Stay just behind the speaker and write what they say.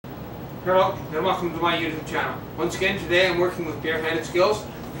Hello and welcome to my YouTube channel. Once again today I'm working with barehanded skills.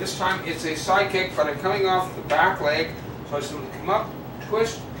 This time it's a side kick, but I'm coming off the back leg, so I simply come up,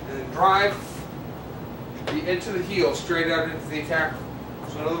 twist, and then drive the edge of the heel straight out into the attacker.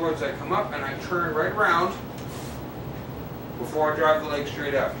 So in other words, I come up and I turn right around before I drive the leg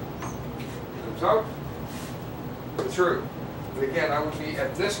straight out. It comes out, go through. And again, I would be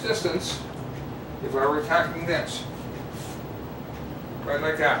at this distance if I were attacking this. Right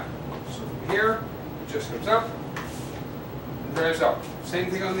like that. So from here, it just comes up and drives out. Same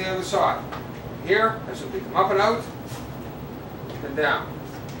thing on the other side. From here, I simply come up and out, and down.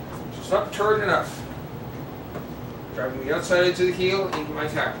 Just up, turn, and up. Driving the outside edge of the heel into my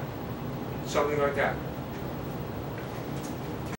tackle. Something like that.